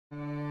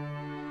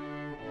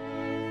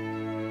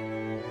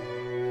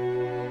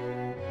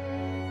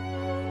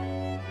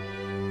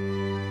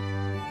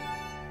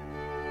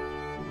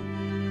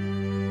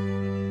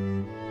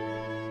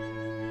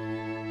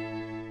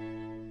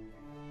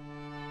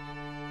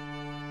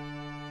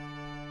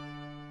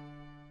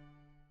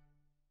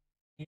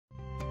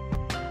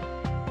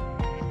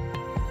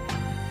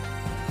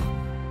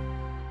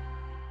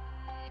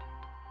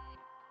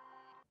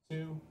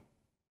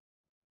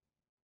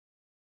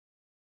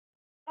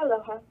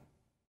Aloha.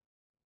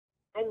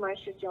 I'm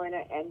Marsha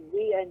Joyner, and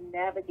we are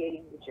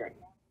navigating the journey.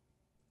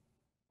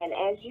 And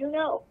as you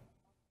know,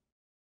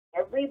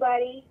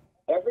 everybody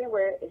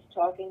everywhere is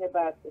talking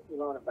about the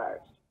coronavirus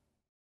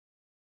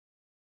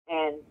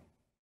and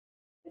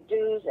the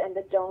do's and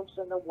the don'ts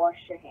and the wash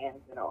your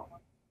hands and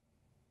all.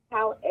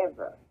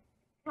 However,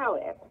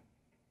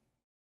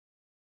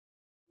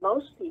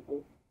 most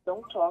people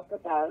don't talk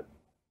about,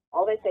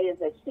 all they say is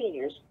that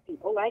seniors,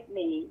 people like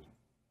me,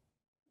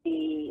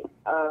 the,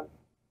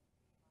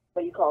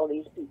 what do you call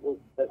these people,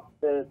 what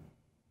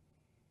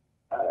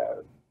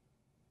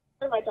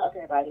am I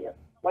talking about here?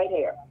 White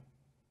hair,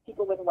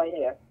 people with white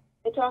hair.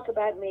 They talk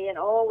about me and,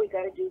 oh, we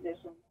got to do this,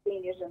 and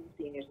seniors and the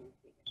seniors and the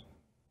seniors.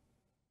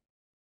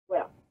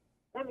 Well,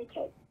 let me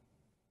tell you,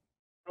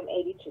 I'm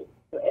 82,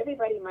 so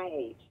everybody my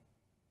age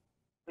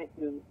went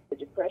through the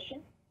Depression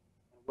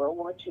and World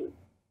War II.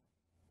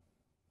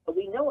 So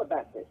we know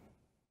about this.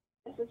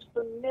 This is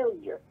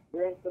familiar.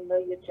 We're in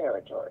familiar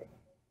territory.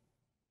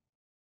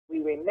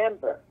 We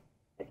remember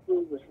that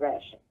food was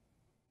rationed.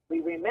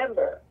 We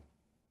remember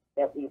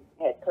that we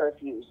had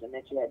curfews and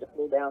that you had to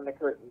pull down the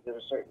curtains at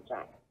a certain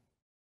time.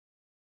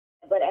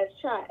 But as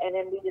child, and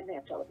then we didn't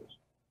have television.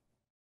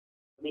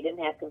 We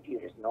didn't have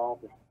computers and all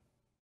the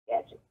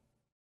gadgets.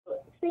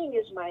 But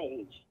seniors my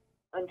age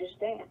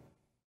understand.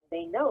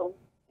 They know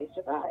they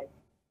survived.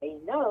 They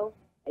know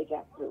they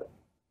got through it.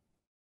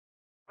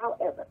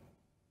 However,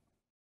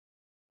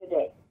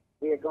 today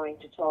we are going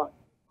to talk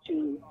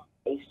to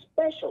a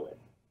specialist,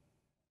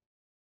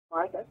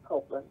 Martha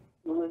Khlopin,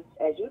 who is,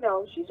 as you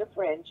know, she's a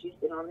friend. She's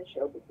been on the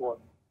show before.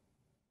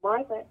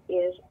 Martha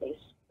is a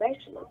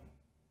specialist,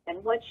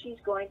 and what she's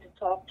going to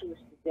talk to us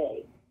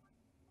today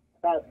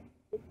about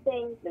the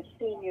things that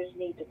seniors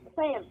need to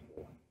plan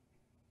for,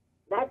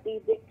 not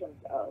be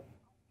victims of,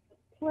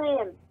 but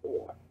plan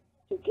for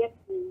to get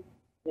through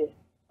this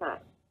time.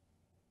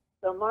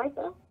 So,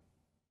 Martha,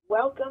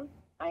 welcome.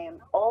 I am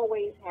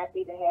always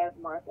happy to have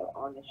Martha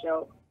on the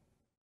show.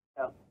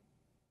 So,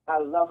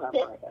 aloha,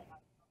 Martha.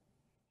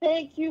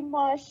 Thank you,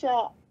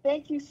 Marsha.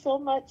 Thank you so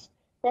much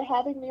for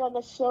having me on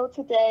the show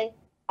today.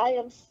 I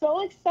am so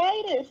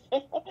excited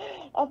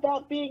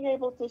about being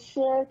able to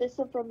share this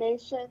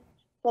information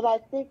that I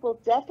think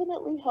will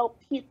definitely help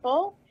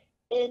people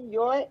in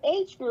your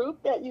age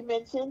group that you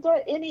mentioned,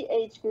 or any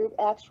age group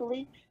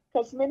actually,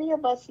 because many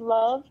of us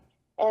love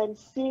and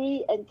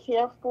see and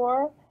care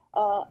for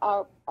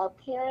our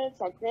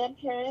parents, our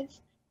grandparents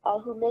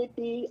who may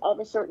be of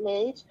a certain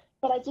age.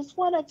 But I just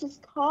want to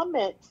just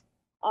comment.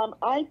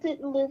 I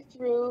didn't live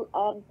through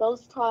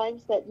those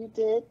times that you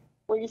did,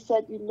 where you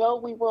said, you know,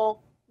 we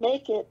will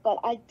make it. But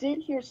I did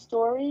hear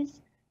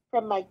stories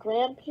from my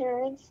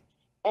grandparents,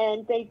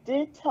 and they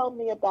did tell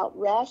me about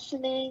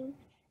rationing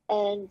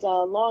and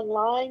long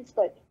lines.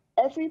 But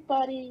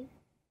everybody,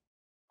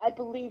 I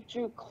believe,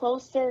 drew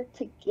closer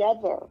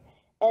together.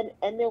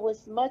 And there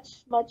was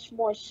much, much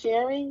more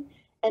sharing,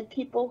 and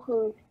people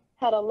who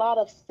had a lot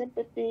of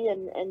sympathy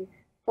and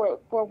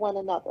for one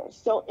another.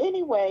 So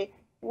anyway,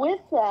 with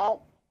that,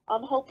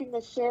 I'm hoping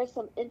to share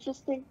some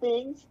interesting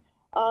things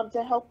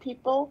to help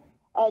people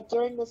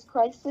during this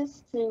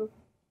crisis to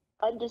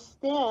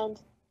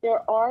understand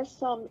there are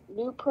some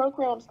new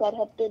programs that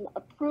have been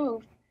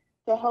approved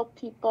to help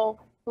people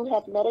who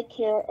have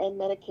Medicare and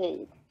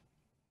Medicaid.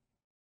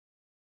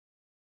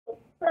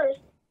 First,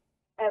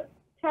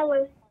 tell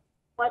us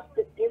what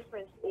the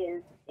difference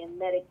is in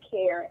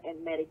Medicare and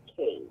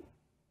Medicaid.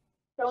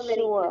 So many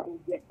people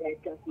get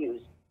that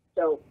confused.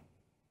 So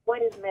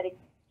what is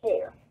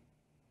Medicare?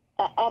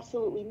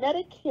 Absolutely.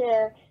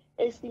 Medicare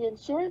is the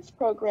insurance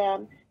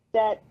program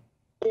that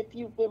if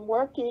you've been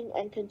working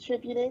and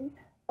contributing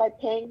by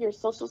paying your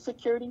Social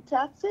Security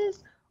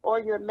taxes or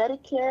your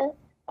Medicare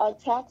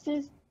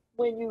taxes,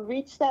 when you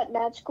reach that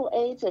magical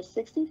age of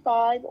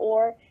 65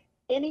 or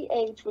any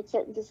age with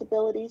certain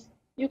disabilities,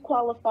 you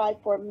qualify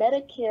for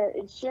Medicare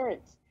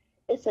insurance.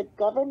 It's a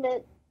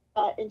government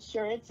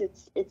insurance.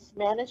 It's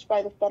managed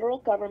by the federal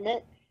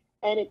government,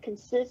 and it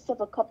consists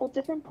of a couple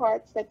different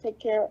parts that take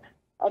care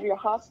of your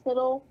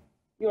hospital,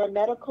 your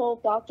medical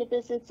doctor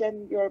visits,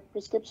 and your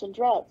prescription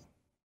drugs.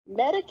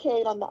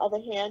 Medicaid, on the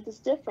other hand, is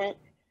different.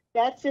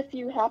 That's if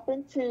you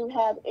happen to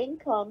have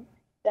income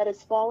that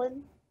has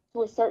fallen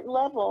to a certain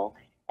level,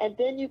 and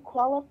then you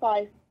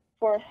qualify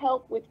for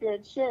help with your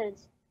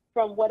insurance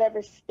from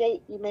whatever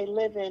state you may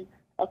live in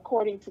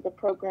according to the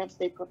programs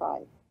they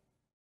provide.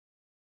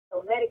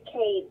 So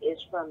Medicaid is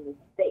from the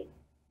state.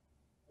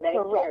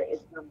 Medicare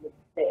is from the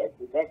state.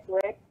 Is that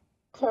correct?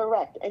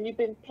 Correct. And you've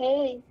been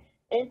paying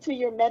into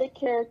your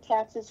Medicare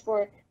taxes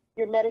for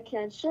your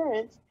Medicare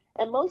insurance.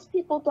 And most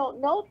people don't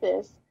know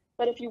this,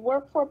 but if you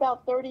work for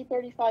about 30,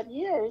 35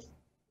 years,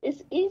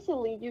 it's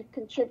easily you've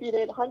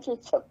contributed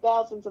hundreds of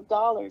thousands of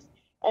dollars.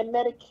 And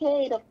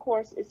Medicaid, of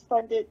course, is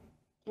funded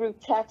through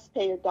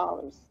taxpayer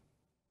dollars.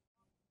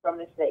 From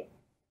the state?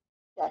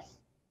 Yes.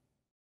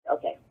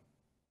 Okay.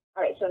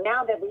 All right. So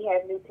now that we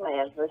have new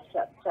plans, let's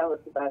tell us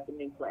about the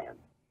new plans.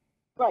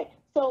 Right.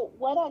 So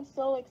what I'm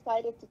so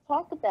excited to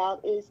talk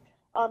about is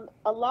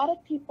a lot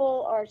of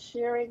people are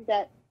sharing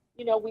that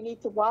we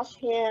need to wash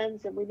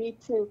hands and we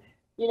need to,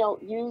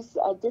 use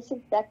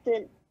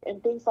disinfectant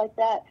and things like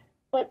that.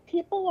 But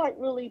people aren't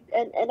really,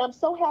 and I'm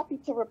so happy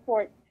to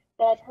report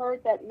that I've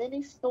heard that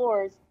many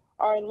stores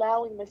are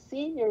allowing the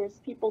seniors,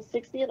 people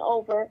 60 and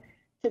over,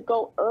 to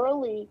go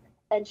early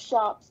and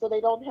shop so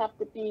they don't have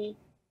to be,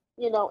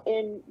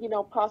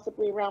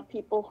 possibly around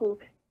people who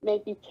may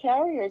be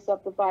carriers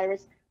of the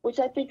virus, which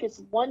I think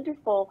is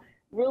wonderful,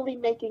 really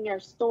making our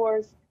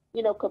stores,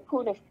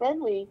 Kapuna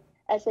friendly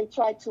as they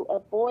try to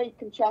avoid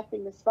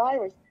contracting this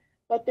virus.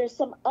 But there's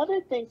some other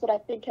things that I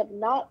think have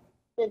not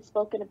been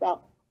spoken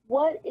about.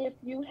 What if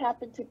you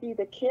happen to be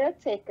the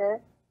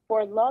caretaker for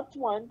a loved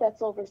one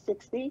that's over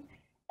 60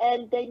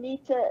 and they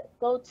need to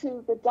go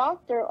to the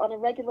doctor on a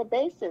regular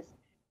basis?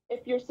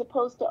 If you're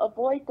supposed to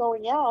avoid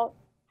going out,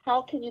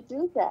 how can you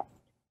do that?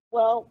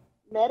 Well,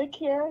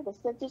 Medicare, the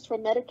Centers for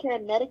Medicare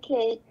and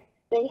Medicaid,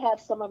 they have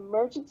some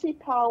emergency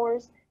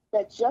powers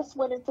that just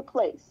went into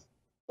place.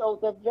 So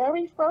the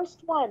very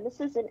first one, this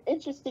is an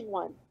interesting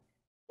one.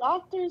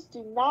 Doctors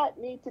do not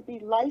need to be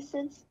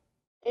licensed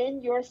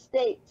in your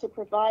state to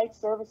provide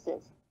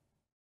services.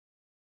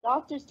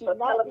 Doctors do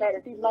not need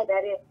to be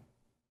licensed.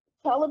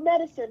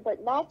 Telemedicine,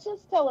 but not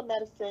just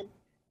telemedicine.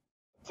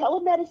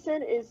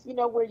 Telemedicine is,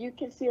 where you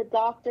can see a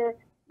doctor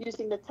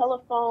using the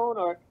telephone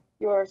or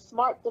your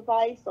smart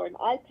device or an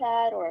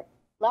iPad or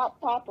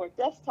laptop or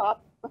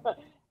desktop.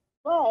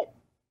 But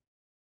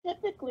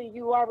typically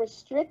you are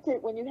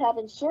restricted when you have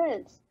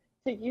insurance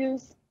to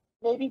use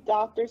maybe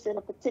doctors in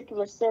a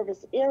particular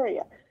service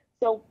area.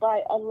 So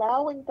by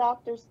allowing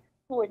doctors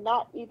who are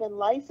not even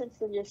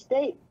licensed in your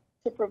state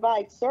to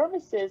provide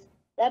services,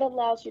 that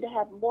allows you to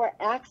have more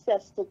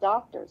access to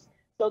doctors.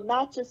 So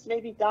not just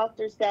maybe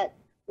doctors that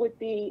would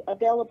be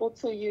available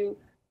to you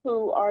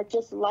who are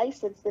just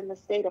licensed in the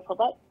state of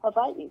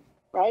Hawaii,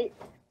 right?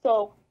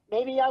 So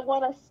maybe I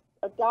want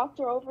a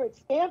doctor over at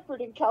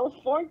Stanford in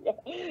California.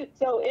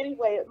 So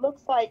anyway, it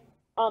looks like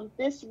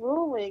this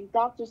ruling,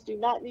 doctors do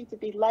not need to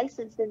be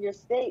licensed in your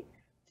state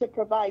to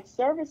provide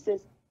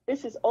services.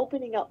 This is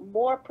opening up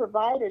more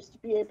providers to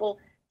be able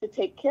to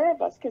take care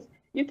of us, because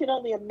you can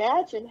only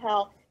imagine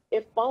how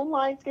if phone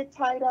lines get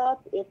tied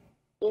up, if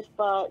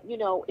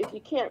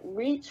you can't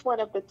reach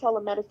one of the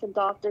telemedicine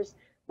doctors,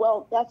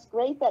 well, that's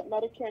great that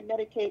Medicare and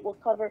Medicaid will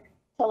cover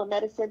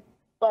telemedicine,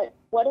 but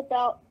what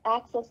about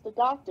access to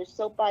doctors?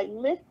 So by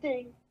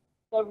lifting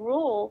the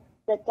rule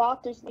that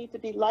doctors need to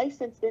be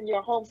licensed in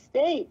your home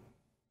state,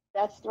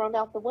 that's thrown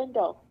out the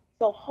window.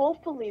 So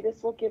hopefully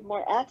this will give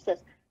more access.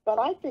 But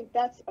I think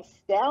that's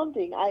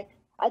astounding. I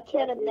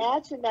can't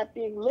imagine that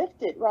being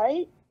lifted,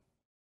 right?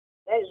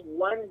 That is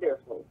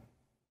wonderful.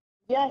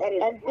 Yes, that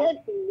is and then,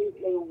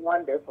 absolutely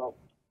wonderful.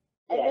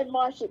 And yes. then,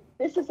 Marsha,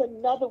 this is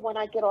another one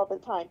I get all the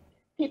time.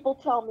 People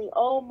tell me,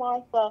 oh,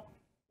 Martha,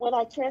 when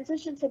I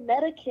transition to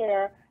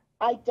Medicare,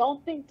 I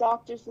don't think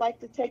doctors like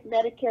to take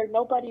Medicare.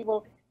 Nobody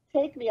will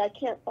take me. I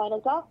can't find a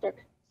doctor.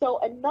 So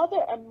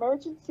another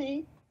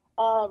emergency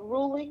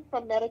ruling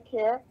from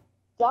Medicare,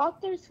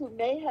 doctors who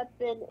may have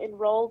been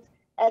enrolled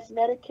as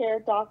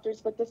Medicare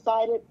doctors but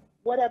decided,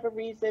 whatever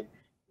reason,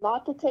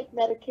 not to take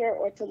Medicare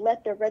or to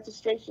let their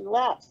registration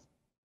lapse,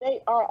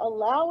 they are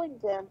allowing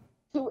them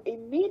to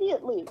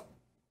immediately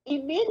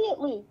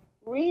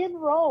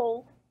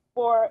re-enroll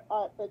for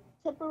the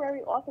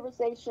temporary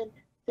authorization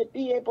to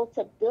be able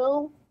to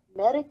bill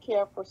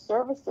Medicare for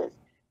services.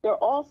 They're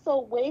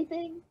also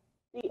waiving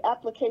the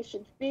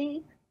application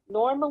fee.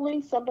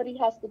 Normally, somebody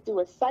has to do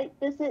a site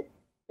visit.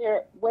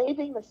 They're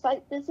waiving the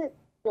site visit.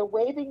 They're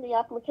waiving the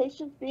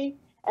application fee.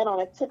 And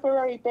on a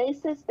temporary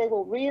basis, they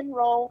will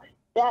re-enroll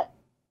that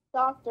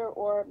doctor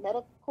or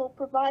medical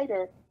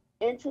provider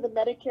into the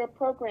Medicare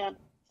program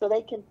so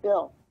they can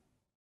bill.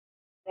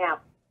 Now,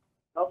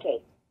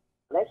 okay,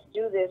 let's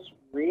do this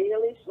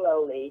really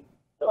slowly.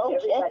 So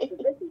everybody, so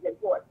this is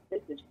important.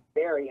 This is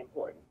very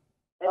important.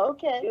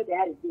 Let's do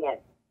that again.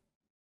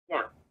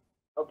 Now,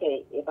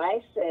 okay, if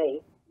I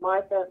say,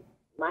 Martha,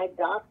 my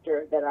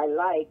doctor that I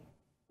like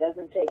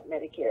doesn't take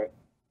Medicare,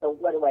 so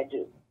what do I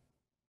do?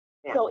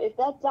 Now, so if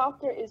that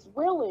doctor is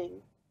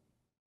willing,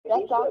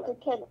 that doctor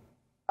can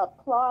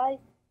apply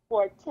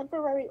for a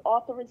temporary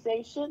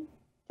authorization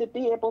to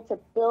be able to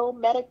bill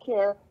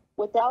Medicare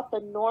without the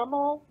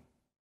normal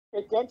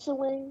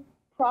credentialing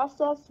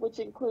process, which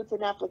includes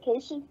an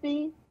application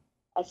fee,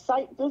 a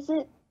site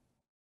visit,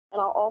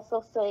 and I'll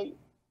also say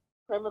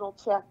criminal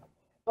check.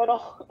 But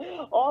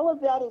all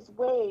of that is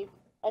waived,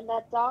 and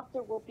that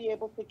doctor will be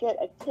able to get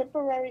a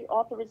temporary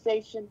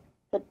authorization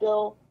to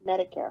bill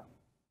Medicare.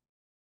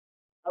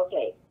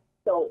 Okay,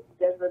 so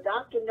does the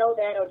doctor know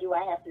that, or do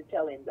I have to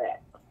tell him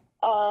that?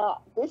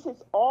 This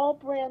is all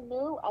brand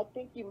new. I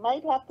think you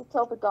might have to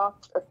tell the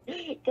doctor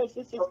because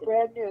this is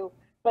brand new.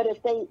 But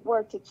if they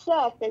were to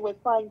check, they would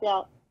find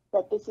out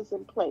that this is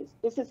in place.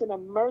 This is an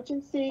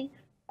emergency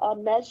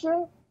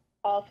measure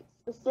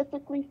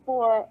specifically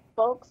for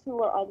folks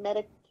who are on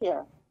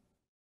Medicare.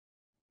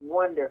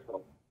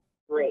 Wonderful.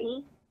 Great.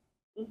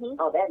 Mm-hmm. Mm-hmm.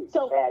 Oh, that is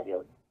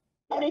fabulous.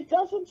 And it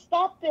doesn't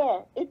stop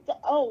there.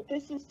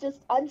 This is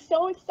just, I'm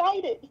so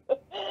excited.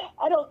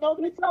 I don't know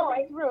if it's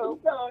going through,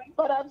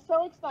 but I'm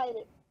so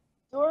excited.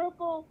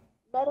 Durable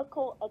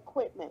medical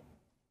equipment.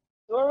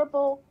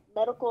 Durable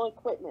medical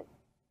equipment.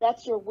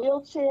 That's your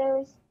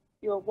wheelchairs,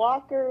 your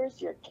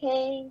walkers, your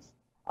canes,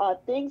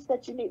 things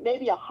that you need,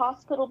 maybe a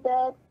hospital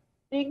bed,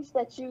 things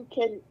that you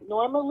can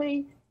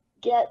normally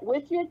get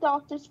with your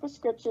doctor's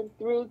prescription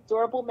through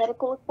durable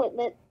medical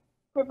equipment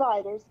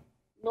providers.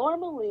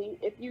 Normally,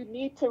 if you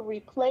need to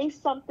replace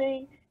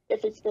something,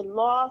 if it's been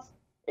lost,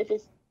 if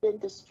it's been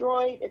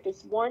destroyed, if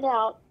it's worn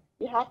out,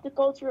 you have to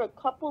go through a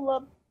couple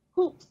of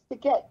hoops to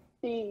get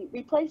the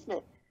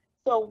replacement.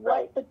 So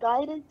what the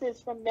guidance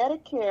is from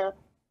Medicare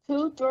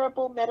to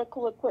durable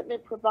medical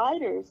equipment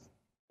providers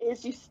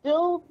is you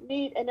still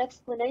need an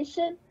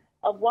explanation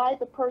of why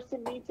the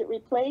person needs it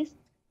replaced,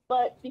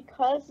 but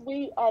because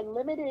we are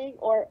limiting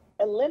or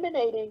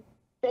eliminating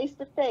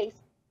face-to-face,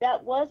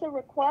 that was a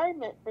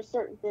requirement for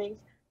certain things.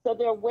 So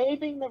they're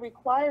waiving the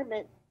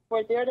requirement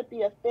for there to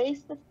be a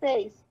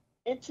face-to-face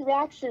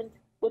interaction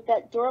with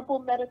that durable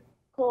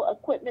medical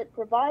equipment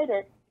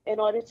provider in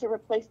order to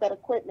replace that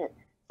equipment.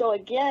 So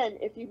again,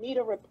 if you need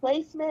a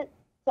replacement,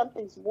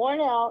 something's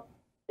worn out,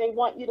 they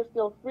want you to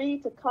feel free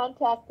to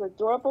contact the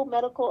durable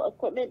medical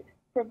equipment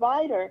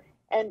provider,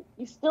 and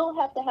you still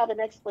have to have an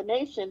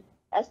explanation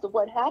as to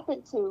what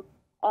happened to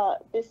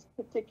this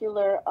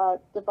particular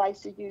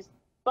device you used.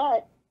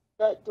 But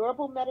the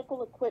durable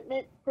medical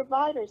equipment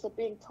providers are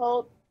being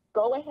told,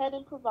 go ahead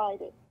and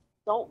provide it.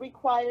 Don't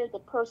require the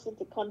person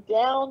to come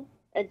down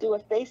and do a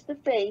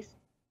face-to-face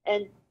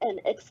and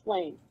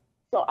explain.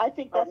 So I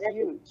think that's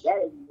huge.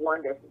 That is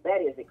wonderful.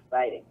 That is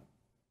exciting.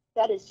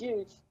 That is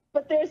huge.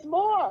 But there's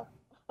more.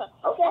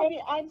 Okay. I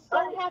mean, I'm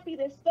so happy.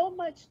 There's so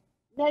much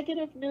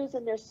negative news,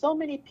 and there's so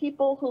many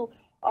people who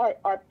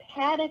are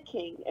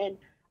panicking, and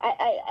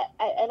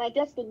I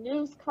guess the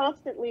news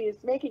constantly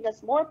is making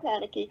us more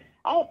panicky.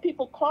 I have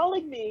people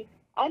calling me.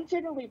 I'm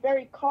generally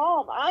very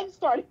calm. I'm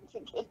starting to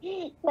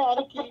get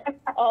panicky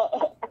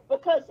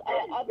because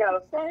I'm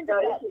concerned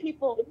about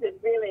people. This is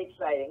really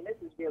exciting.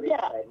 This is really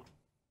exciting.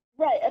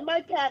 Right, and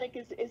my panic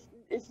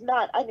is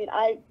not. I mean,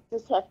 I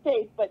just have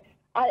faith, but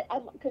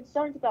I'm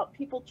concerned about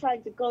people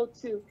trying to go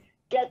to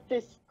get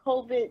this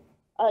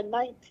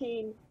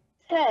COVID-19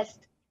 test,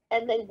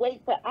 and they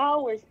wait for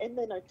hours and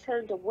then are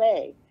turned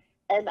away.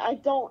 And I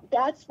don't.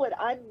 That's what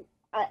I'm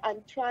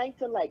trying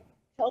to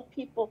tell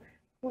people.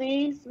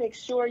 Please make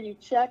sure you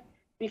check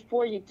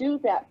before you do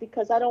that,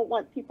 because I don't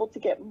want people to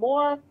get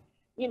more,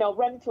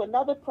 run into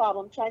another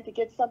problem trying to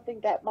get something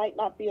that might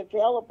not be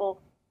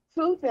available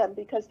to them,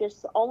 because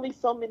there's only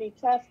so many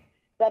tests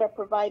that are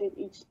provided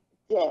each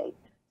day.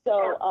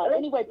 So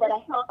anyway, but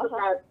let's talk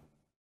about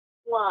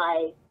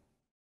why,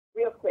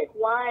 real quick,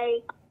 why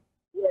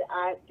would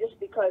I, just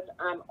because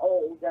I'm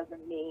old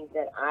doesn't mean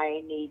that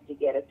I need to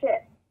get a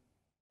test.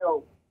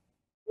 So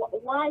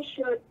why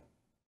should,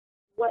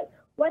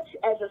 what's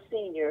as a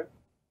senior,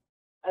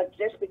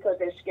 just because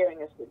they're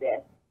scaring us to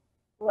death,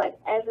 but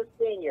as a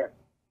senior,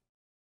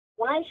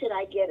 why should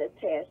I get a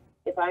test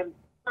if I'm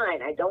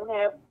fine? I don't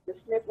have the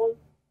sniffles.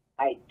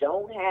 I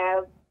don't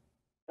have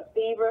a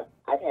fever.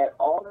 I've had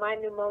all my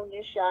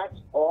pneumonia shots,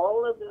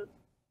 all of the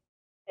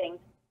things.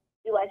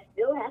 Do I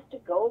still have to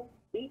go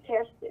be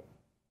tested?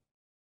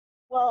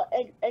 Well,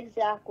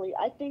 exactly.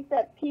 I think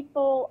that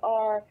people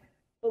are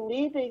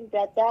believing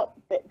that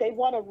they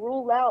want to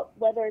rule out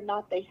whether or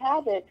not they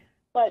have it.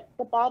 But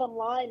the bottom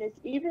line is,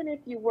 even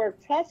if you were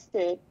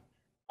tested,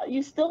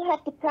 you still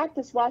have to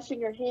practice washing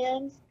your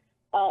hands,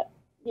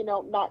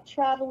 not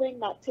traveling,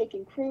 not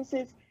taking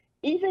cruises.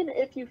 Even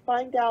if you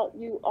find out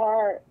you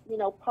are,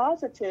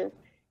 positive,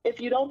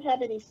 if you don't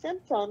have any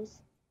symptoms,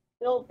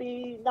 there'll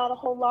be not a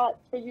whole lot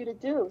for you to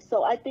do.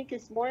 So I think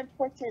it's more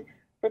important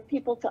for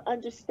people to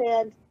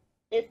understand,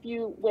 if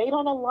you wait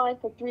on a line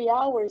for 3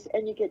 hours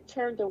and you get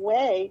turned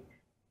away,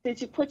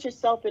 did you put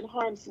yourself in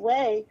harm's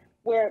way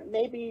where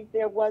maybe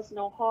there was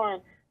no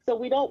harm? So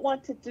we don't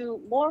want to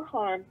do more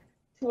harm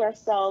to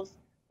ourselves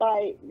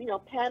by,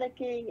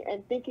 panicking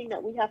and thinking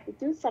that we have to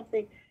do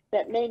something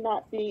that may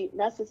not be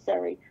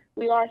necessary.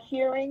 We are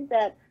hearing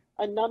that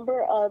a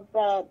number of,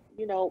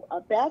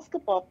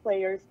 basketball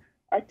players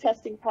are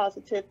testing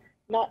positive,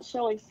 not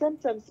showing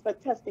symptoms,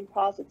 but testing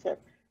positive.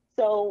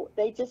 So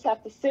they just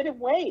have to sit and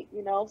wait,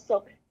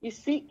 So you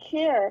seek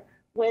care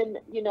when,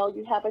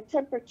 you have a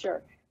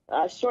temperature,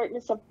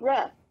 shortness of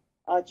breath,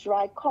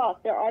 dry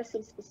cough. There are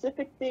some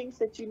specific things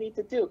that you need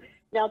to do.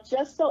 Now,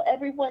 just so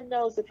everyone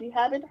knows, if you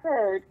haven't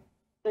heard,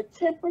 the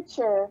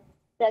temperature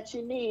that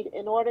you need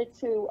in order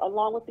to,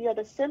 along with the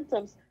other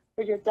symptoms,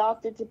 for your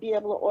doctor to be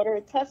able to order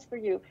a test for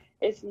you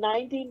is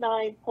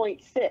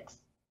 99.6.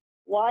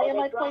 Why am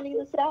I pointing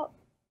this out?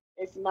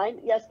 It's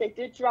yes, they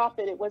did drop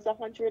it. It was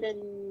 100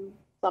 and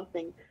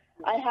something.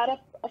 I had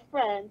a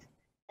friend,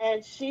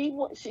 and she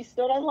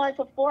stood on line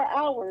for 4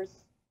 hours,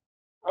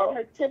 and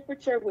her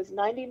temperature was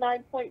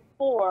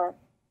 99.4,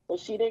 so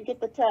she didn't get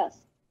the test.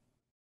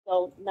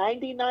 So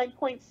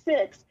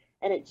 99.6,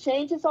 and it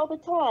changes all the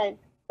time,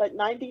 but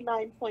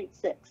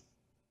 99.6.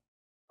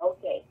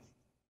 Okay.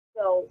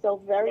 So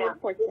So very now,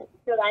 important.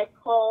 should I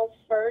call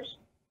first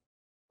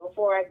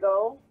before I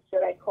go?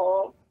 Should I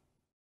call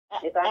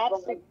if I'm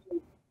Absolutely.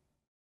 going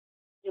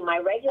to my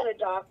regular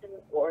doctor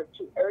or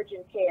to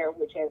urgent care,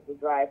 which has the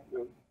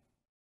drive-through?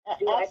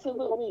 Do I call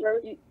Absolutely.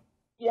 first?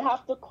 You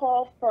have to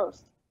call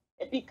first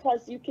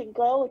because you can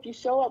go if you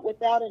show up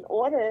without an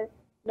order,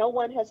 no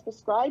one has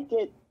prescribed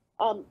it.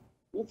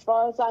 As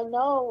far as I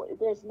know,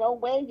 there's no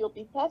way you'll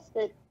be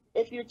tested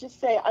if you just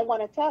say, I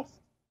want to test.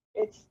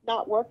 It's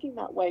not working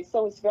that way.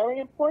 So it's very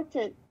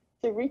important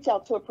to reach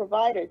out to a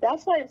provider.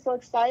 That's why I'm so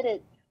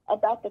excited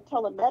about the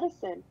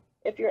telemedicine.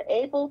 If you're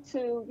able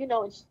to,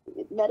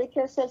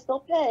 Medicare says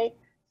they'll pay.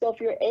 So if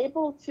you're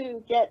able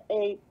to get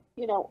a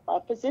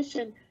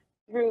physician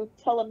through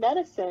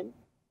telemedicine,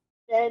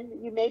 then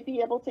you may be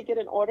able to get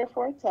an order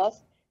for a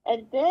test.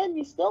 And then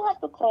you still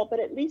have to call, but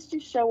at least you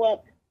show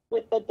up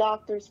with the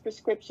doctor's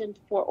prescription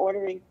for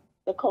ordering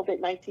the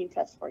COVID-19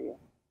 test for you.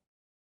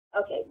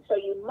 Okay, so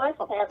you must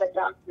have a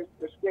doctor's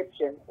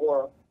prescription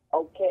or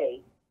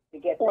okay to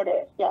get the Order,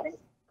 test. yes,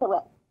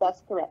 correct.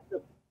 That's correct.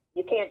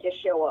 You can't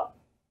just show up.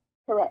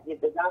 Correct.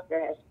 If the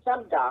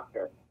some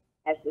doctor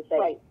has to say,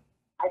 Right.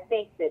 I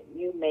think that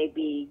you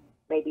maybe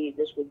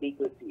this would be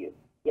good for you.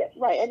 Yes.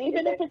 Right, and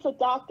even if it's a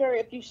doctor,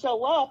 if you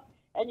show up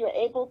and you're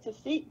able to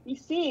be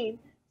seen,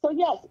 so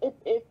yes,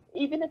 if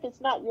even if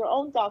it's not your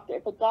own doctor,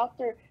 if a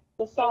doctor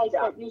decides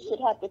that you should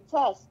have the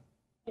test,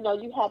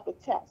 you have the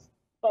test.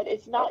 But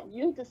it's not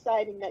you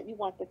deciding that you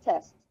want the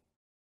test.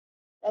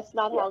 That's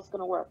not how it's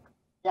going to work.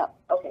 Yeah.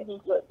 Okay.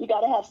 Good. You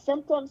got to have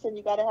symptoms, and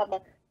you got to have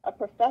a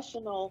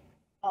professional,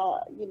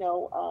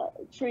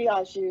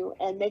 triage you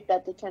and make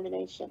that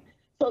determination.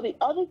 So the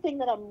other thing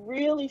that I'm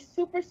really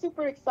super,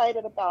 super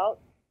excited about,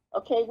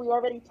 okay, we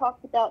already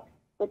talked about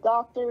the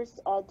doctors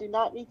do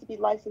not need to be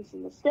licensed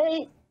in the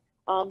state.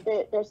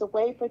 There's a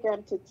way for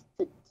them to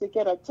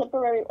get a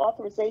temporary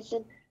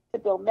authorization to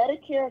bill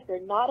Medicare if they're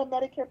not a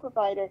Medicare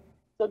provider.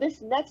 So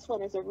this next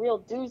one is a real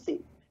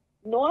doozy.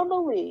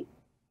 Normally,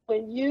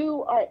 when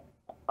you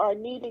are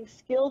needing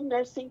skilled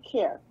nursing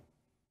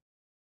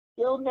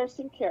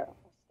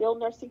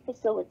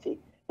facility,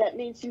 that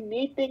means you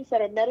need things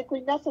that are medically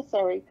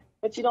necessary,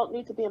 but you don't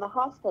need to be in a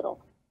hospital.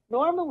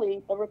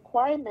 Normally, the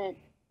requirement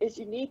is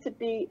you need to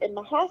be in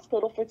the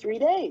hospital for 3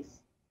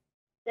 days.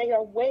 They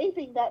are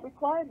waiving that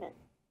requirement.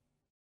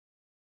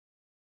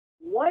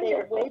 Wonderful. They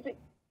are waiving.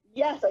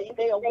 Yes, so you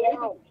they are stay waiving.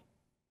 home.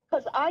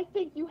 Because I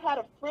think you had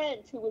a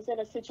friend who was in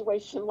a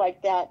situation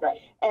like that,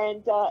 Right.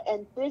 And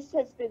this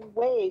has been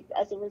waived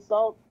as a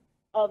result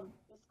of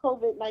this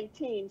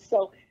COVID-19.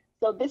 So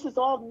this is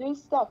all new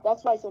stuff.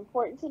 That's why it's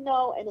important to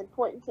know and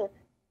important to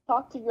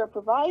talk to your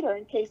provider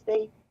in case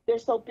they're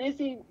so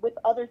busy with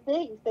other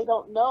things they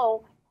don't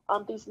know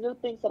these new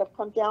things that have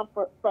come down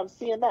from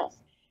CMS.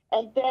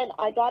 And then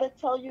I got to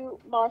tell you,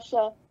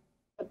 Marsha,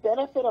 the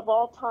benefit of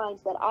all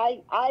times that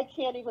I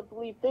can't even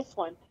believe this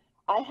one.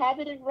 I have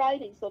it in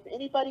writing, so if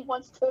anybody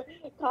wants to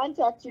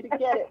contact you to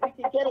get it, we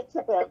can get it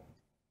to them.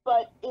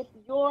 But if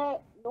you're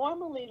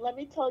normally, let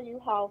me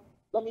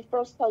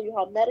first tell you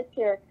how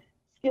Medicare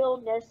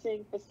skilled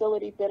nursing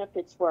facility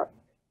benefits work.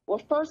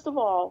 Well, first of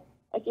all,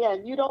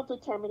 again, you don't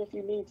determine if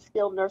you need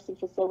skilled nursing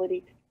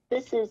facility.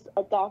 This is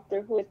a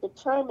doctor who has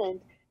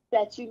determined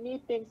that you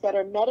need things that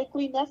are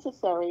medically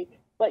necessary,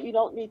 but you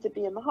don't need to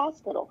be in the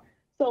hospital.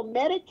 So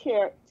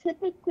Medicare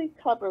typically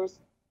covers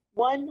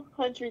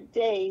 100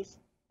 days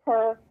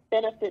per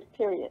benefit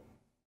period.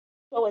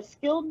 So a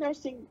skilled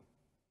nursing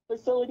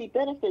facility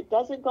benefit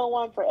doesn't go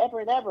on forever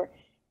and ever.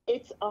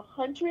 It's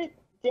 100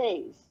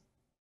 days,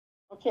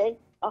 okay?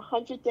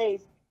 100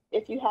 days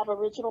if you have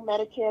original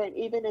Medicare and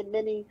even in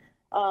many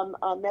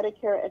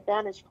Medicare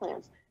Advantage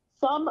plans.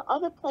 Some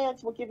other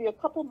plans will give you a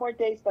couple more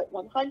days, but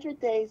 100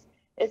 days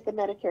is the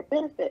Medicare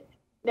benefit.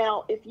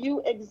 Now, if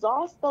you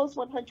exhaust those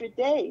 100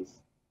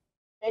 days,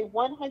 say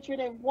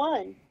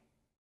 101,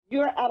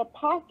 you're out of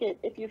pocket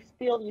if you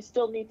feel you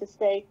still need to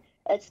stay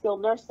at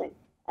skilled nursing.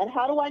 And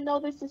how do I know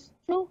this is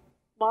true?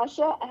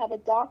 Marsha, I have a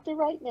doctor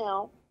right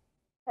now.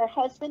 Her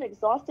husband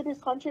exhausted his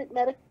 100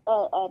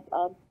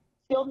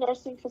 skilled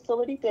nursing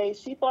facility days.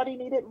 She thought he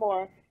needed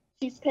more.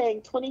 She's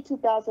paying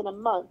 $22,000 a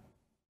month,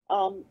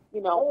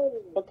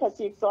 because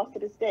he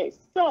exhausted his days.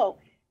 So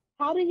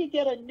how do you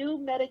get a new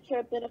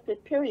Medicare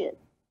benefit period?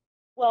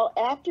 Well,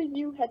 after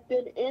you have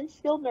been in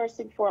skilled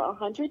nursing for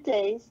 100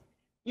 days,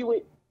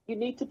 you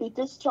need to be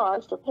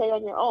discharged or pay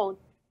on your own.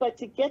 But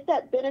to get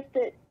that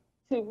benefit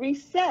to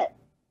reset,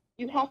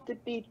 you have to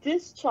be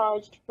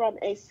discharged from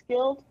a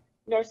skilled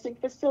nursing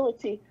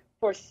facility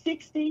for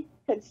 60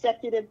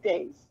 consecutive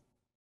days.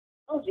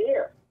 Oh,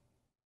 dear.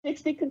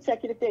 60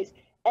 consecutive days.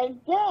 And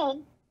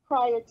then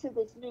prior to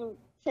this new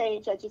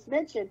change I just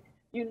mentioned,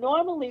 you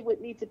normally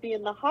would need to be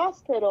in the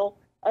hospital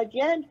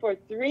again for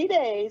 3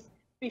 days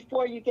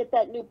before you get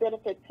that new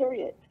benefit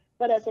period.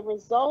 But as a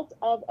result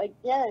of,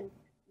 again,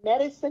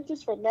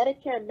 Centers for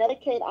Medicare and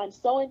Medicaid, I'm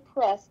so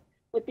impressed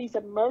with these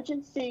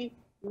emergency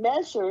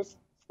measures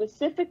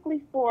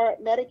specifically for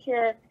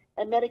Medicare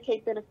and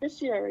Medicaid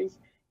beneficiaries.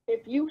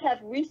 if you have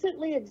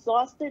recently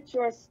exhausted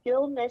your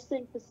skilled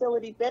nursing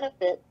facility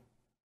benefit,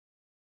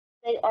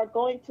 they are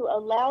going to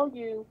allow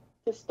you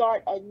to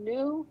start a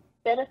new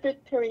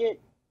benefit period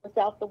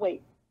without the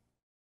wait.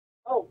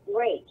 Oh,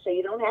 great. So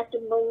you don't have to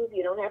move,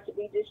 you don't have to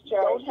be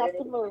discharged. You don't have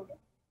to move.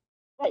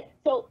 Right.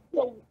 So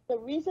the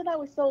reason I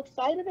was so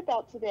excited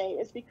about today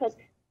is because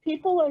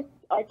people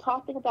are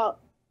talking about,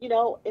 you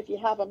know, if you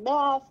have a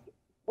mask,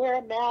 wear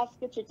a mask,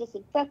 get your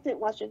disinfectant,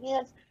 wash your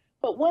hands.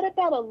 But what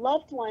about a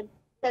loved one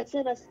that's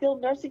in a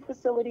skilled nursing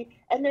facility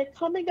and they're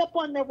coming up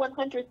on their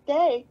 100th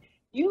day?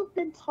 You've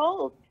been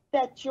told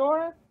that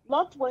your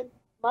loved one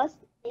must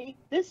be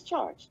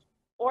discharged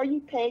or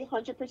you pay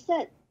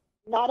 100%.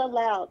 Not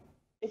allowed.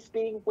 It's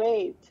being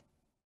waived.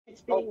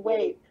 It's being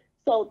waived.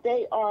 So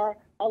they are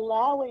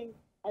allowing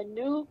a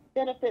new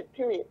benefit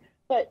period.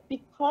 But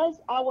because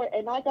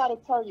and I got to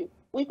tell you,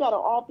 we've got to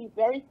all be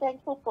very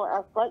thankful for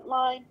our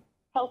frontline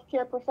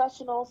healthcare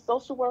professionals,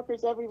 social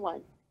workers,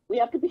 everyone. We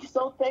have to be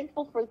so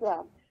thankful for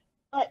them.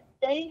 But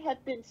they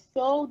have been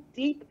so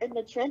deep in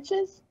the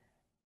trenches,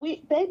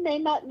 they may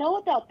not know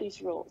about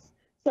these rules.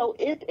 So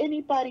if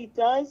anybody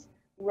does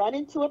run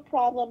into a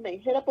problem, they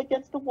hit up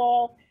against the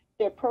wall,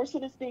 their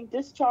person is being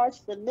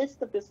discharged in the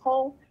midst of this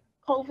whole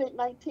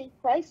COVID-19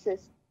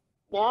 crisis,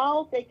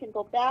 now they can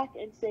go back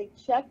and say,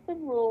 check the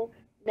rule.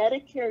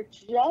 Medicare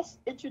just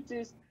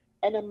introduced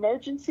an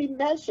emergency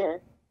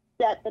measure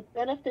that the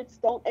benefits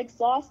don't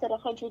exhaust at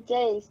 100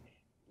 days.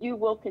 You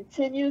will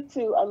continue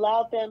to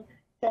allow them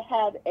to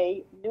have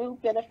a new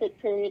benefit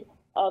period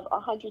of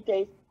 100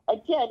 days.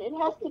 Again, it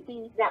has to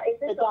be. Now, is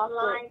this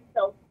online?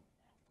 So,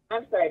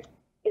 I'm sorry,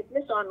 is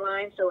this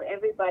online so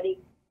everybody,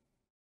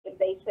 if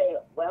they say,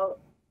 well,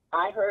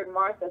 I heard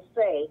Martha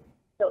say,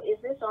 so is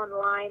this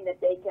online that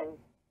they can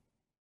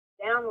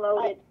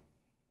download it,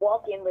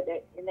 walk in with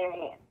it in their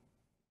hand?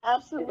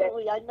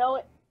 Absolutely. I know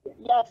it.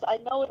 Yes, I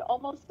know it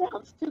almost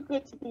sounds too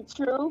good to be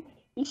true.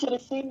 You should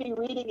have seen me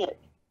reading it.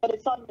 But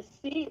it's on the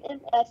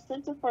CMS,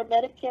 Center for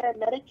Medicare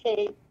and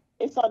Medicaid.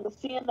 It's on the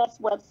CMS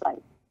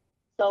website.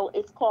 So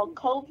it's called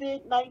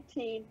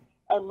COVID-19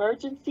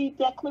 Emergency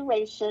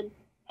Declaration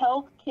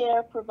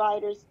Healthcare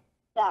Providers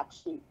Fact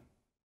Sheet.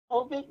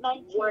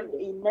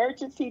 COVID-19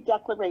 Emergency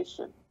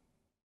Declaration.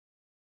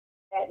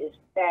 That is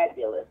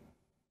fabulous.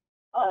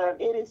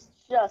 It is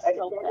just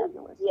so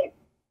fabulous. Yes.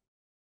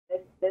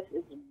 This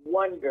is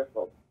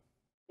wonderful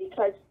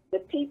because the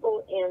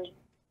people in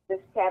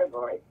this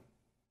category,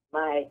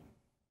 my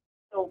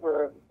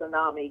silver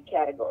tsunami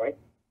category,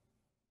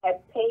 have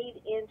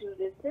paid into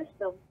this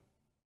system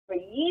for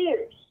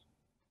years,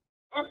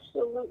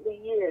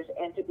 absolutely years,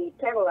 and to be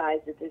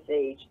penalized at this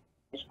age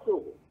is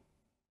cruel.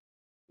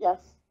 Yes,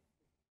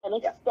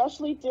 and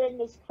especially during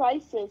this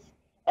crisis,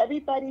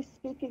 everybody's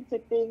speaking to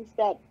things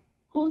that,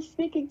 who's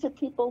speaking to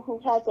people who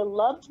has a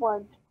loved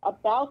one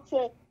about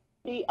to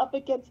be up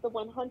against the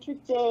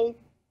 100-day,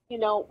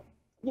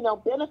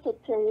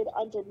 benefit period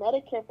under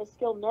Medicare for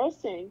skilled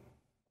nursing.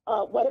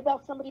 What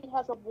about somebody who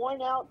has a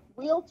worn-out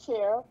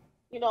wheelchair?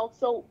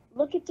 So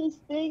look at these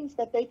things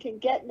that they can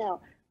get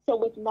now. So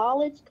with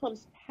knowledge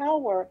comes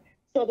power.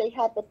 So they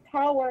have the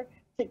power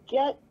to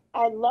get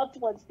our loved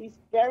ones these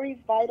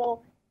very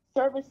vital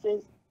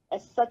services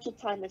at such a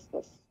time as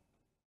this.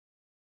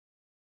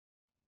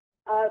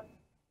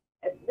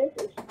 This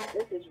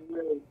is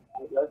really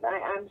fabulous.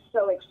 I'm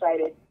so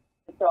excited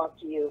to talk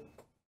to you.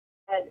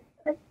 And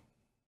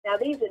now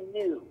these are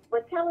new,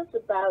 but tell us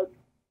about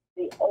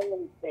the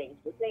old things,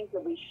 the things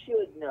that we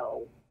should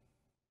know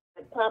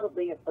and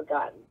probably have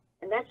forgotten.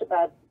 And that's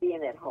about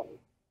being at home.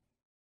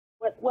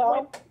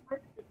 What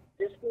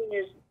do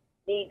seniors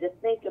need to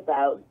think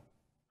about,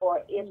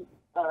 or if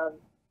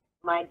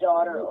my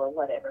daughter or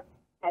whatever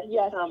has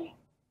to come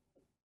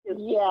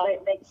to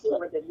make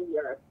sure that we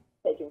are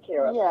taken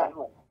care of at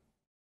home?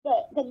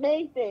 The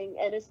main thing,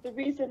 and it's the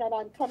reason that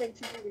I'm coming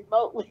to you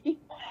remotely,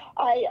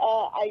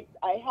 I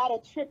had a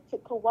trip to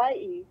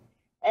Kauai,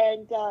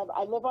 and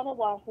I live on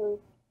Oahu.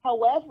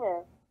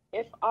 However,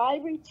 if I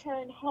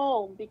return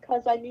home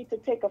because I need to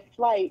take a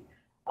flight,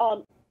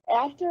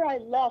 after I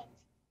left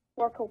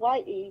for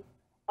Kauai,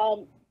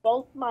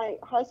 both my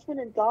husband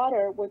and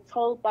daughter were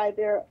told by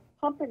their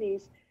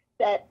companies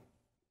that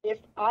if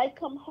I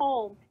come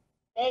home,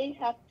 they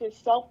have to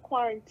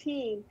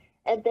self-quarantine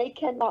and they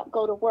cannot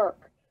go to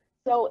work.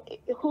 So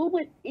who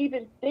would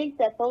even think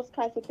that those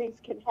kinds of things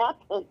can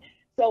happen?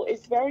 So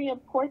it's very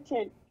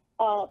important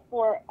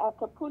for a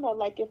kapuna,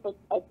 like if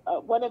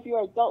one of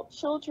your adult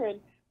children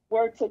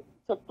were to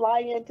fly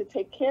in to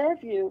take care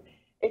of you,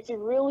 it's a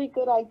really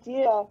good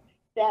idea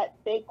that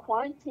they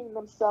quarantine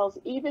themselves,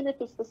 even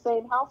if it's the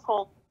same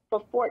household,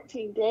 for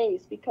 14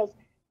 days, because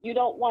you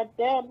don't want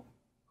them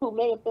who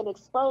may have been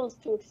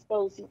exposed to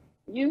expose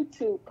you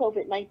to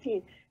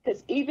COVID-19.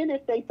 Because even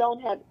if they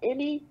don't have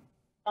any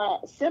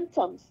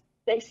symptoms,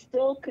 they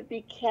still could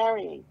be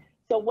carrying.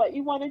 So what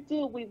you want to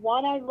do, we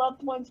want our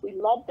loved ones, we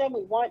love them,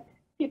 we want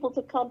people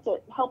to come to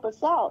help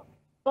us out,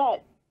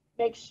 but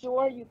make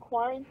sure you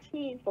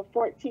quarantine for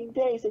 14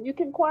 days. And you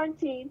can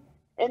quarantine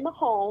in the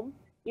home,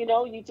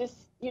 you just,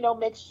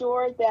 make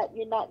sure that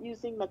you're not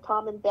using the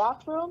common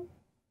bathroom,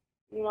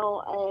 and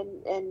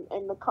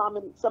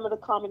some of the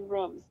common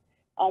rooms,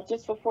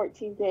 just for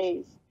 14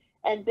 days.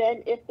 And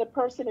then if the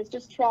person has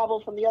just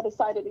traveled from the other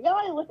side of the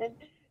island,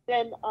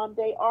 then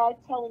they are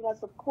telling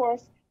us, of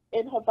course,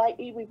 in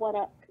Hawaii, we want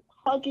to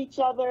hug each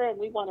other and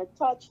we want to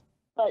touch,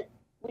 but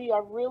we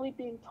are really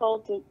being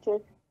told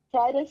to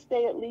try to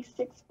stay at least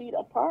 6 feet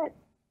apart.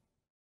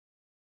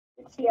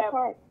 6 feet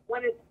apart.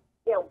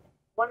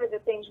 One of the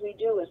things we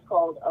do is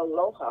called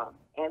aloha,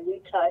 and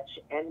we touch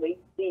and we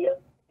feel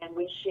and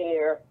we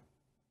share,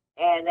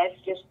 and that's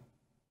just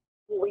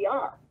who we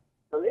are.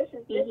 So this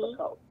is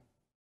difficult.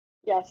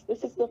 Yes,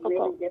 this is difficult.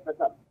 Really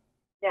difficult.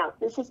 Now,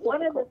 this is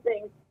one difficult. of the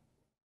things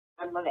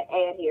I'm going to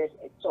add here,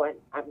 so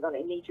I'm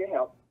going to need your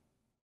help.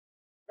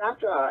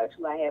 Dr. Oz,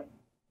 who I have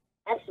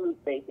absolute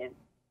faith in,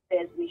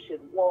 says we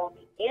should walk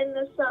in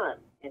the sun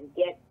and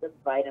get the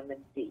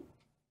vitamin D.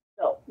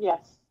 So,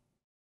 yes.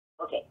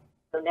 Okay,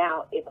 so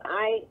now if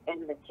I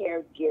am the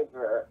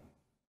caregiver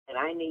and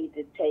I need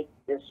to take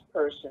this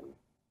person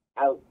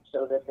out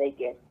so that they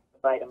get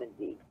vitamin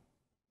D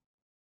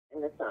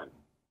in the sun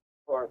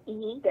for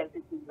 10,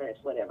 15 minutes,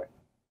 whatever.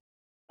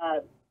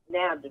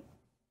 Now,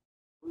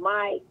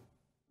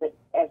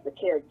 as the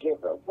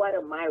caregiver, what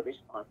are my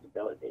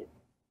responsibilities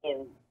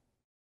in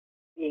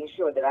being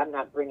sure that I'm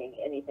not bringing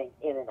anything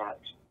in and out?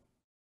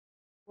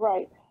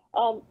 Right.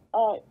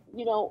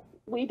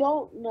 We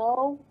don't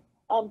know.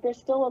 There's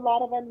still a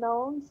lot of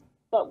unknowns,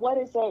 but what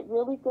is a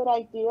really good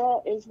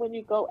idea is when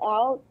you go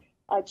out,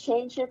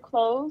 change your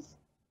clothes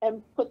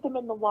and put them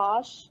in the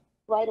wash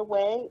right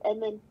away,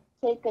 and then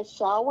take a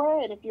shower.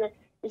 And if you're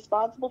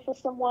responsible for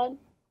someone,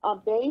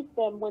 bathe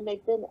them when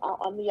they've been out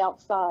on the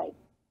outside.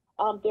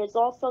 There's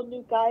also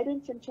new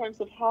guidance in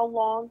terms of how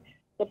long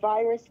the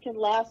virus can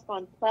last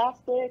on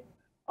plastic,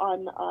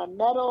 on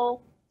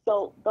metal.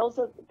 So those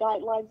are the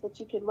guidelines that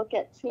you can look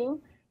at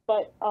too.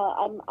 But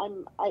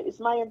it's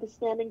my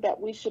understanding that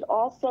we should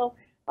also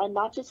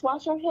not just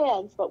wash our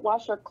hands, but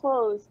wash our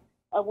clothes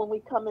when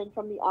we come in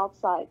from the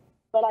outside.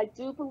 But I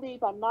do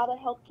believe, I'm not a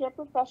healthcare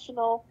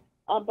professional,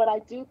 but I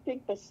do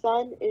think the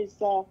sun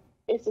is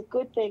a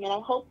good thing, and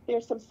I hope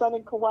there's some sun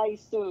in Kauai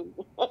soon.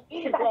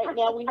 Right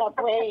now we have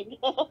rain.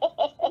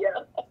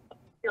 Yeah.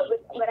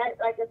 But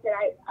like I said,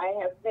 I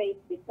have faith,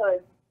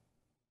 because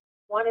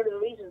one of the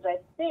reasons I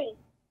think,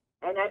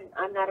 and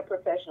I'm not a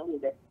professional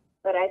either,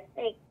 but I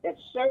think that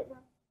certain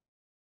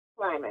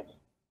climates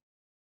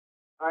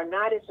are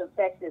not as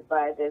affected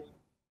by this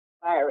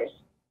virus.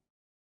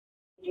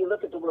 If you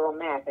look at the world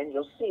map and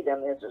you'll see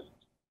them, there's an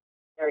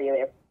area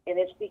there, and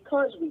it's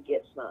because we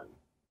get sun.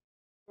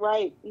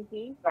 Right.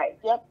 Right.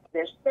 Yep.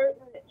 There's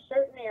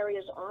certain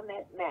areas on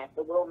that map,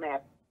 the world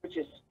map, which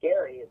is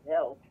scary as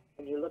hell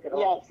when you look at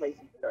all the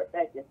places that are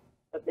affected.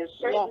 But there's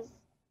certain,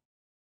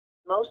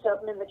 most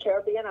of them in the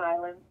Caribbean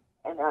islands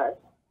and us,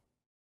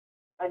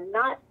 are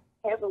not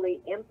heavily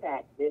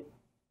impacted,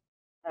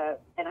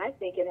 and I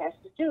think it has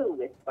to do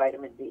with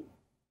vitamin D.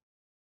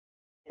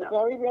 It's a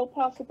very real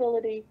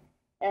possibility,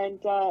 and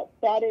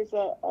that is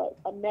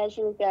a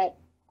measure that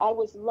I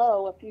was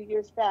low a few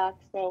years back,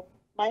 so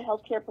my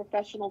healthcare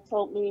professional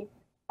told me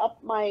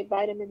up my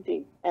vitamin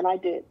D, and I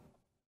did.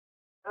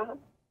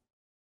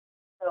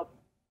 So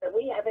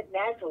we have it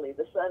naturally.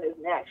 The sun is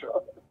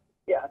natural.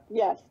 Yeah.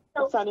 Yes,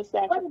 so, the sun is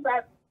natural.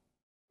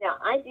 Now,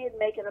 I did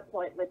make an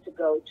appointment to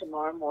go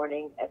tomorrow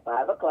morning at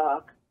 5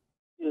 o'clock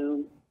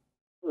to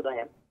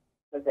Foodland,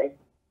 because they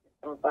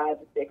from 5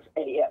 to 6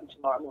 a.m.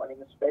 tomorrow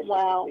morning,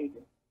 especially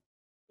this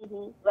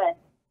season. But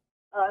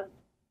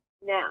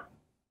now,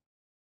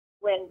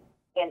 when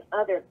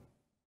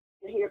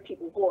you hear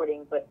people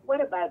hoarding, but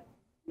what about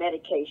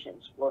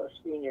medications for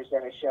seniors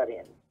that are shut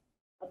in?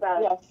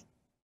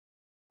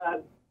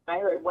 I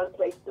heard one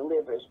place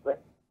delivers,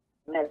 but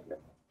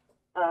medicine.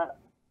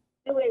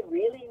 Do they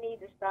really need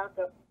to stock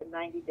up for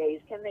 90 days?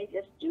 Can they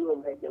just do a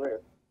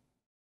regular?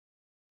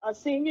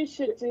 Seniors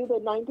should do the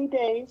 90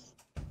 days.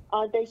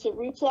 They should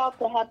reach out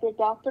to have their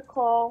doctor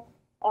call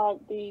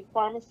the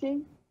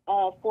pharmacy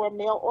for a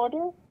mail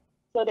order,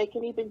 so they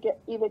can either get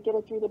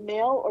it through the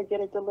mail or get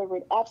it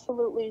delivered.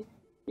 Absolutely,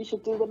 you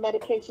should do the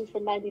medications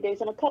for 90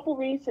 days. And a couple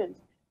reasons.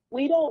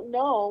 We don't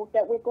know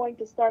that we're going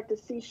to start to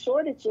see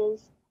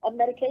shortages of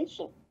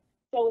medication.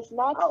 So it's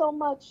not so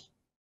much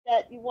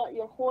that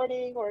you're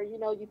hoarding, or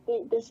you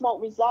think this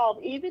won't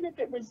resolve. Even if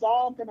it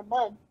resolved in a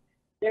month,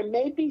 there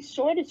may be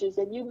shortages.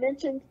 And you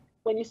mentioned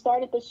when you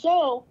started the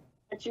show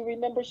that you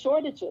remember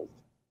shortages.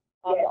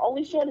 The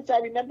only shortage I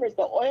remember is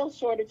the oil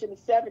shortage in the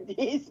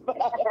 70s, but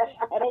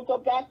I don't go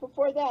back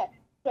before that.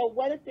 So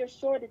what if there's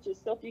shortages?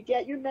 So if you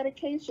get your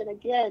medication,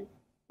 again,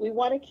 we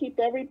want to keep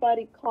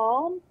everybody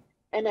calm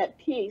and at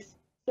peace.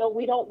 So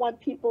we don't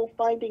want people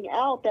finding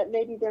out that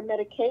maybe their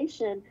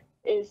medication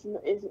is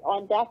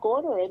on back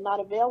order and not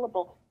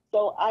available.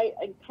 So I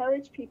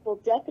encourage people,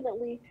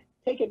 definitely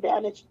take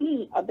advantage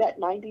of that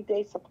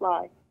 90-day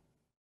supply.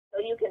 So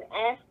you can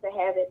ask to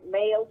have it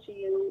mailed to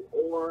you,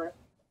 or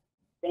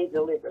they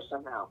deliver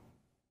somehow.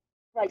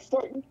 Right,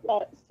 certain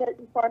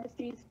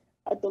pharmacies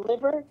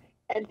deliver,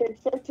 and then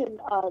certain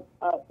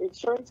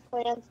insurance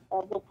plans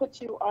will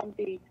put you on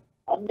the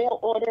mail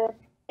order,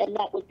 and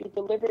that would be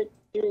delivered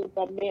through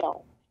the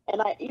mail.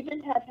 And I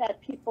even have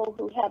had people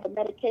who have a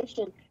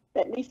medication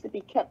that needs to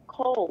be kept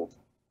cold,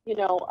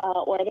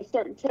 or at a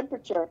certain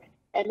temperature,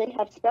 and they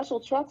have special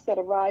trucks that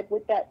arrive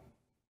with that,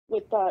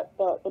 with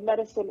the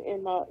medicine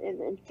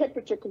in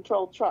temperature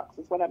controlled trucks,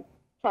 is what I'm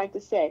trying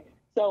to say.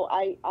 So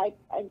I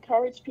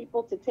encourage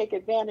people to take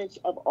advantage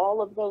of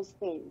all of those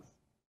things.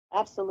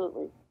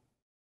 Absolutely.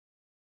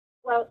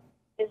 Well,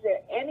 is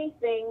there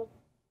anything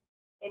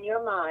in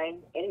your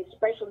mind, any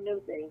special new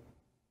thing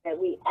that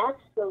we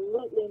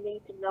absolutely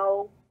need to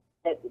know,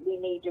 that we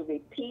need to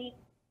repeat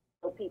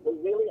so people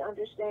really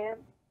understand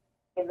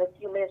in the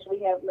few minutes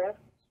we have left?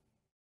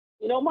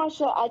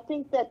 Marsha, I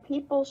think that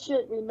people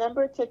should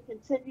remember to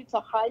continue to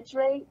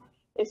hydrate.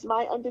 It's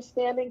my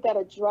understanding that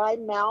a dry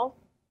mouth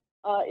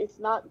is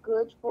not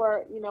good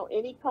for,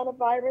 any kind of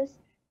virus,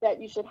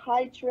 that you should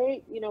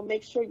hydrate,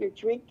 make sure you're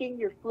drinking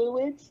your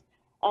fluids,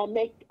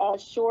 make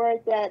sure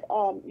that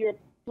you're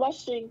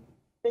flushing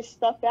this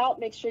stuff out,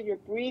 make sure you're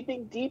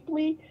breathing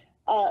deeply,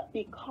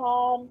 be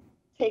calm,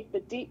 take the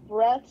deep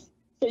breaths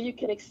so you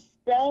can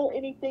expel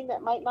anything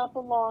that might not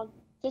belong.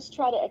 Just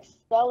try to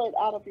expel it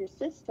out of your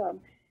system.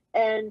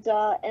 And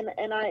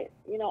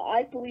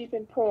I believe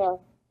in prayer.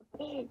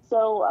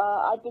 So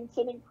I've been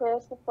sending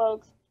prayers to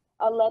folks,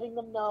 letting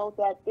them know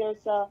that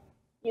there's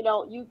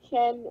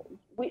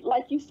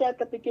like you said at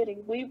the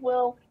beginning,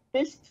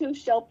 this too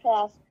shall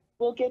pass.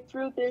 We'll get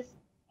through this.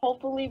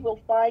 Hopefully we'll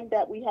find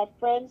that we have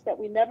friends that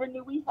we never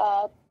knew we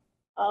had.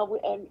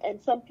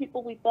 And some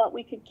people we thought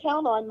we could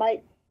count on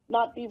might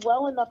not be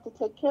well enough to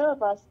take care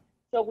of us.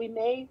 So we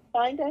may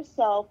find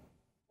ourselves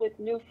with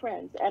new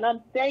friends. And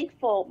I'm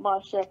thankful,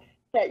 Marsha,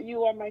 that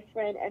you are my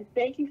friend. And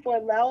thank you for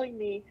allowing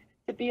me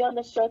to be on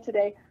the show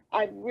today.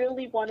 I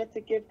really wanted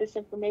to give this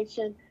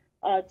information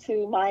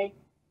to my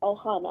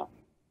Ohana.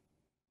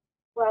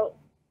 Well,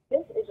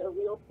 this is a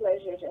real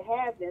pleasure to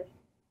have this.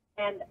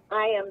 And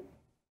I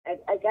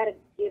got to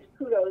give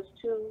kudos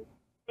to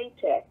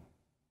ThinkTech.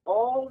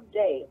 All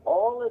day,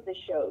 all of the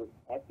shows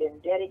have been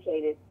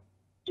dedicated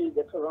to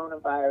the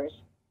coronavirus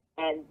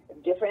and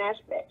different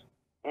aspects.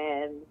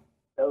 And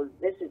so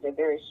this is a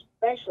very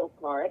special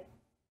part,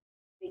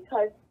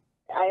 because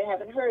I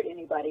haven't heard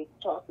anybody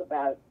talk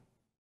about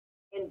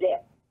in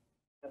depth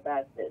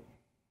about this,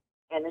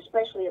 and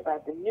especially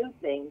about the new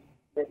things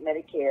that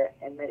Medicare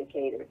and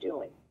Medicaid are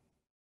doing.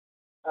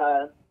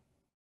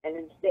 And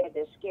instead,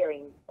 they're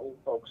scaring old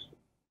folks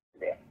to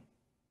death.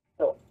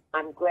 So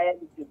I'm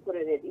glad that you put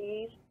it at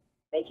ease,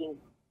 making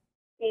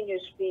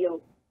seniors feel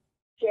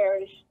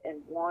cherished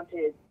and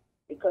wanted,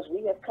 because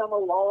we have come a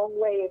long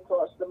way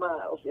across the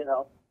miles,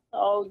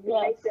 Oh,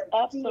 yes,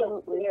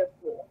 absolutely.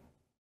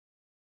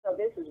 So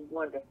this is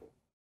wonderful.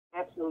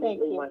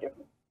 Absolutely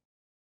wonderful.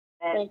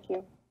 And thank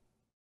you.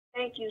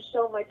 Thank you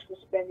so much for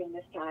spending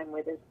this time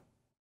with us.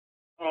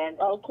 And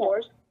of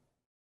course,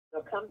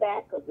 we'll come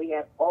back, because we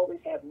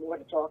always have more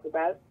to talk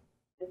about.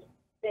 This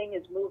thing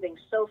is moving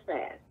so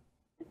fast.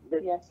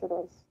 Yes, it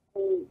is.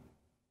 Whole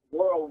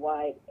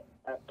worldwide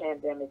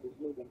pandemic is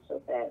moving so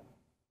fast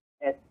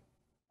that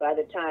by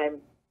the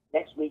time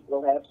next week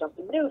we'll have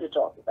something new to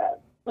talk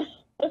about.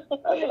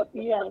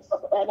 Yes,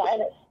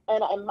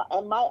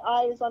 and my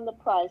eye is on the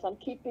prize. I'm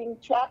keeping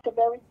track of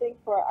everything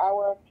for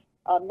our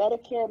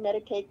Medicare,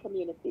 Medicaid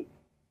community.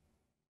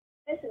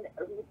 Listen,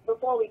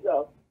 before we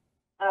go,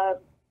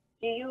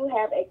 do you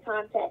have a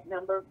contact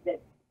number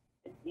that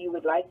you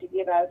would like to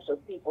give out so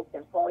people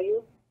can call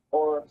you?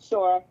 Or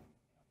Sure.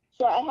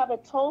 I have a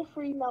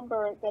toll-free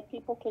number that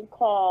people can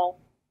call,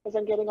 because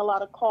I'm getting a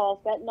lot of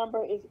calls. That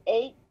number is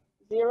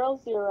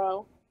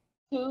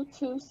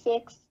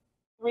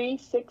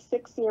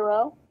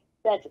 800-226-3660.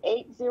 That's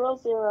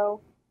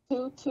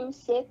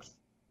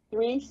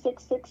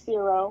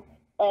 800-226-3660.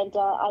 And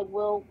I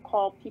will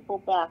call people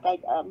back.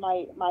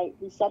 My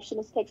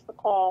receptionist takes the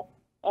call,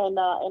 and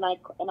I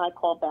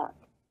call back.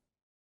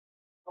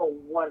 Oh,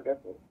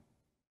 wonderful.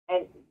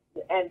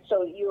 And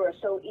so you are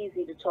so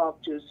easy to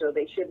talk to, so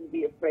they shouldn't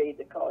be afraid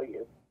to call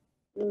you.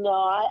 No,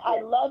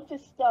 I love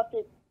this stuff.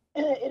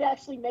 It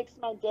actually makes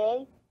my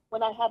day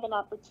when I have an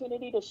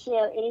opportunity to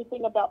share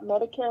anything about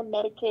Medicare and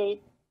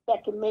Medicaid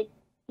that can make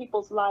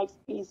people's lives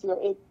easier.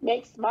 It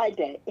makes my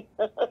day.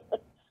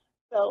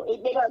 So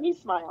it makes me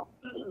smile.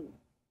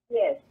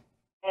 Yes,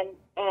 and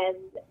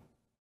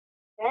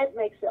that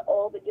makes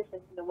all the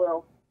difference in the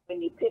world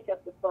when you pick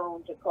up the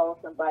phone to call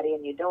somebody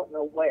and you don't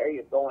know where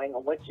you're going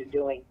or what you're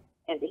doing,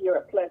 and to hear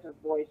a pleasant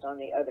voice on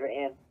the other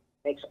end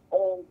makes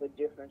all the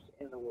difference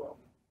in the world.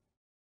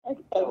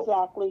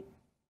 Exactly.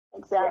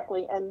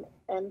 Yeah.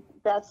 And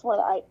that's what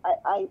I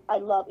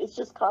love. It's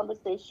just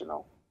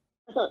conversational.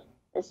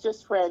 It's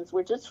just friends.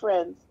 We're just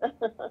friends.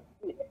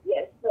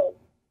 Yes.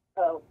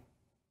 So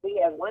we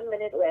have 1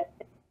 minute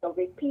left. So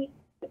repeat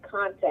the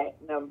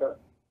contact number,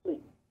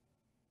 please.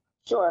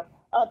 Sure.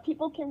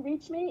 People can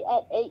reach me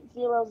at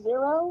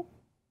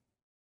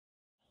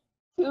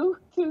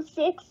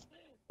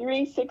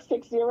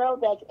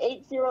 800-226-3660. That's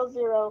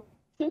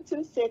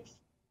 800-226-3660.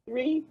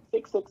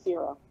 3660.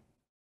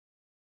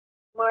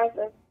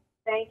 Martha,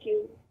 thank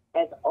you.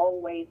 As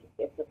always,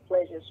 it's a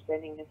pleasure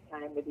spending this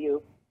time with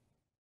you.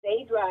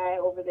 Stay dry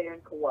over there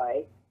in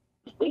Kauai.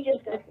 We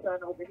just got sun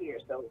over here,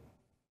 so,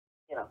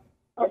 you know.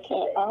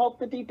 Okay, I hope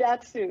to be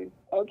back soon.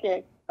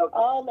 Okay. Okay.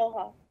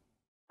 Aloha.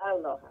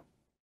 Aloha.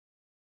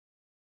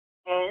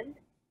 And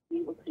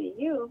we will see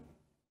you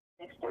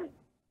next time.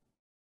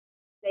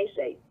 Stay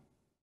safe.